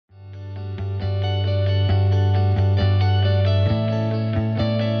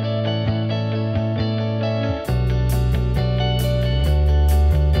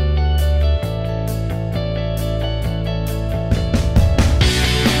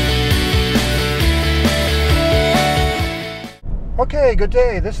Okay, good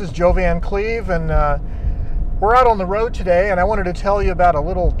day. This is Jovan Cleave, and we're out on the road today, and I wanted to tell you about a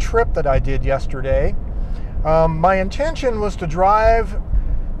little trip that I did yesterday. My intention was to drive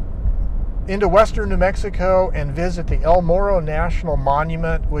into western New Mexico and visit the El Morro National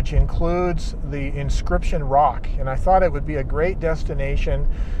Monument, which includes the Inscription Rock, and I thought it would be a great destination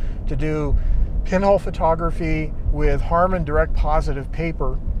to do pinhole photography with Harman direct positive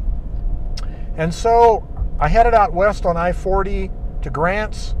paper. And so I headed out west on I-40 to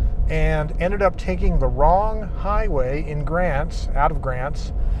Grants and ended up taking the wrong highway in Grants, out of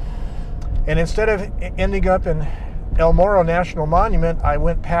Grants. And instead of ending up in El Morro National Monument, I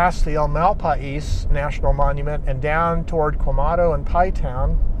went past the El Malpais National Monument and down toward Quemado and Pie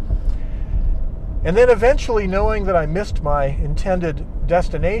Town. And then eventually, knowing that I missed my intended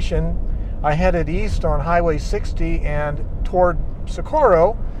destination, I headed east on Highway 60 and toward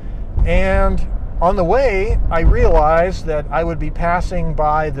Socorro. And on the way, I realized that I would be passing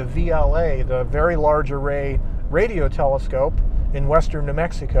by the VLA, the Very Large Array Radio Telescope in western New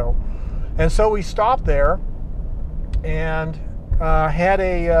Mexico. And so we stopped there and had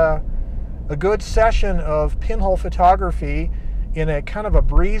a good session of pinhole photography in a kind of a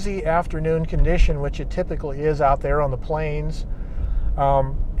breezy afternoon condition, which it typically is out there on the plains.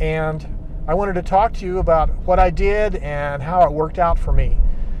 And I wanted to talk to you about what I did and how it worked out for me.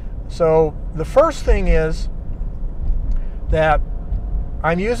 So the first thing is that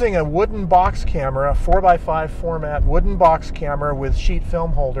I'm using a wooden box camera, 4x5 format wooden box camera with sheet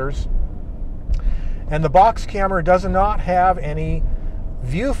film holders. And the box camera does not have any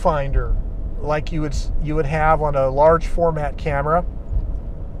viewfinder like you would have on a large format camera.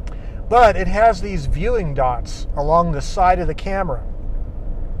 But it has these viewing dots along the side of the camera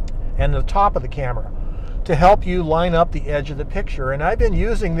and the top of the camera to help you line up the edge of the picture. And I've been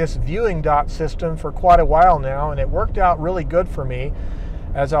using this viewing dot system for quite a while now, and it worked out really good for me,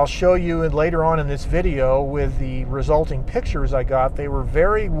 as I'll show you later on in this video with the resulting pictures I got. They were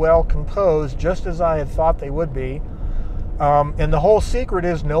very well composed, just as I had thought they would be. And the whole secret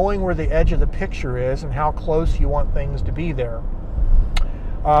is knowing where the edge of the picture is and how close you want things to be there.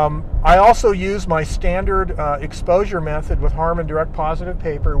 I also use my standard exposure method with Harman direct positive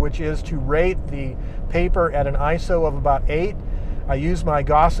paper, which is to rate the paper at an ISO of about 8. I use my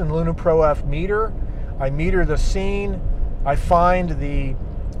Gaussian LunaPro F meter. I meter the scene. I find the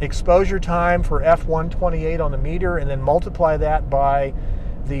exposure time for f128 on the meter and then multiply that by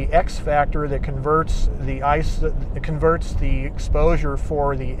the X factor that converts the exposure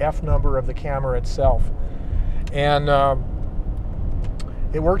for the F number of the camera itself. And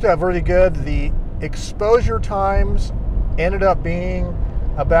it worked out really good. The exposure times ended up being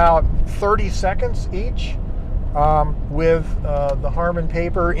about 30 seconds each with the Harman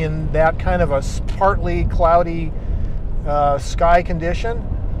paper in that kind of a partly cloudy sky condition,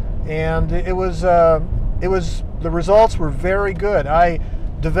 and the results were very good. I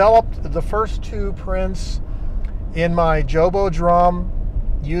developed the first two prints in my Jobo drum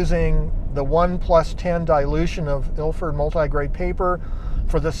using the 1+10 dilution of Ilford multigrade paper.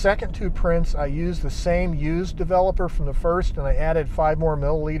 For the second two prints, I used the same used developer from the first, and I added 5 more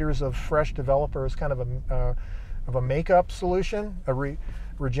milliliters of fresh developer as kind of a makeup solution, a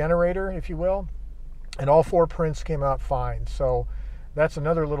regenerator, if you will. And all 4 prints came out fine. So that's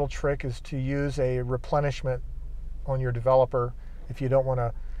another little trick, is to use a replenishment on your developer if you don't want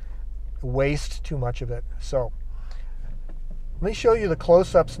to waste too much of it. So let me show you the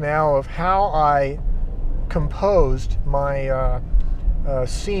close-ups now of how I composed my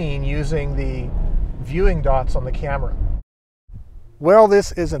scene using the viewing dots on the camera. Well,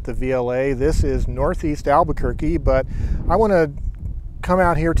 this isn't the VLA, this is northeast Albuquerque, but I want to come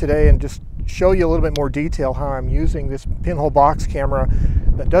out here today and just show you a little bit more detail how I'm using this pinhole box camera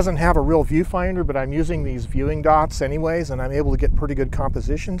that doesn't have a real viewfinder, but I'm using these viewing dots anyways, and I'm able to get pretty good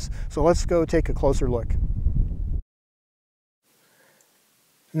compositions. So let's go take a closer look.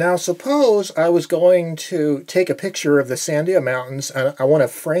 Now suppose I was going to take a picture of the Sandia Mountains and I want to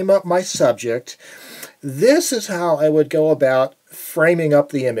frame up my subject. This is how I would go about framing up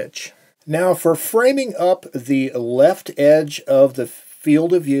the image. Now for framing up the left edge of the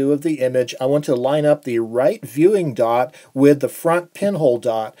field of view of the image, I want to line up the right viewing dot with the front pinhole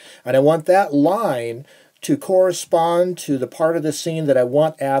dot, and I want that line to correspond to the part of the scene that I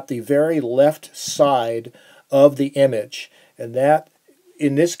want at the very left side of the image, and that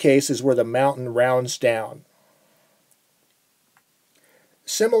in this case is where the mountain rounds down.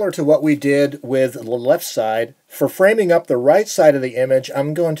 Similar to what we did with the left side, for framing up the right side of the image,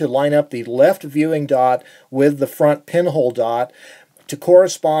 I'm going to line up the left viewing dot with the front pinhole dot to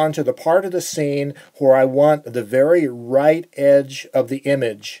correspond to the part of the scene where I want the very right edge of the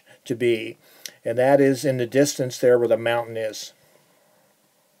image to be. And that is in the distance there where the mountain is.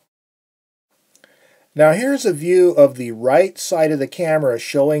 Now here's a view of the right side of the camera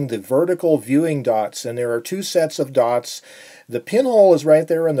showing the vertical viewing dots, and there are two sets of dots. The pinhole is right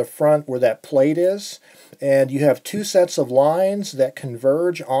there in the front where that plate is, and you have two sets of lines that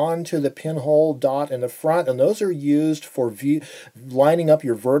converge onto the pinhole dot in the front, and those are used for lining up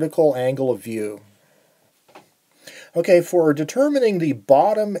your vertical angle of view. Okay, for determining the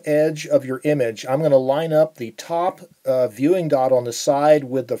bottom edge of your image, I'm going to line up the top viewing dot on the side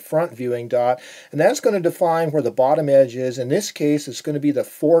with the front viewing dot, and that's going to define where the bottom edge is. In this case, it's going to be the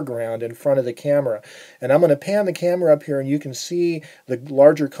foreground in front of the camera. And I'm going to pan the camera up here, and you can see the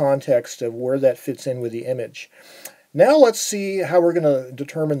larger context of where that fits in with the image. Now let's see how we're going to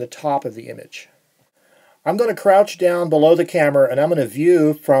determine the top of the image. I'm going to crouch down below the camera, and I'm going to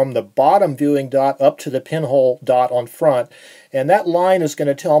view from the bottom viewing dot up to the pinhole dot on front, and that line is going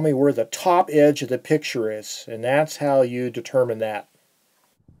to tell me where the top edge of the picture is, and that's how you determine that.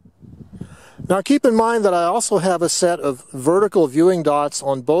 Now keep in mind that I also have a set of vertical viewing dots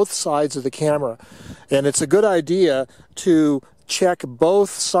on both sides of the camera, and it's a good idea to check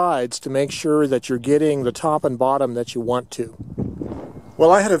both sides to make sure that you're getting the top and bottom that you want to. Well,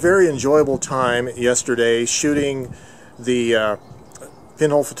 I had a very enjoyable time yesterday shooting the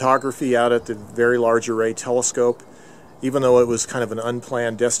pinhole photography out at the Very Large Array Telescope, even though it was kind of an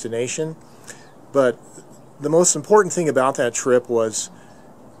unplanned destination. But the most important thing about that trip was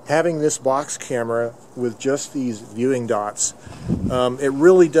having this box camera with just these viewing dots. It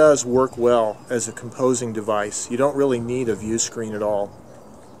really does work well as a composing device. You don't really need a view screen at all,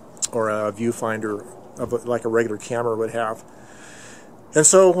 or a viewfinder like a regular camera would have. And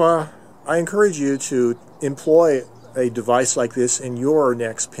so I encourage you to employ a device like this in your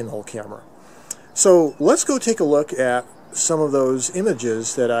next pinhole camera. So let's go take a look at some of those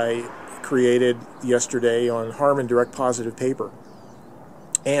images that I created yesterday on Harman Direct Positive paper.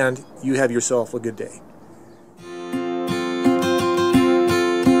 And you have yourself a good day.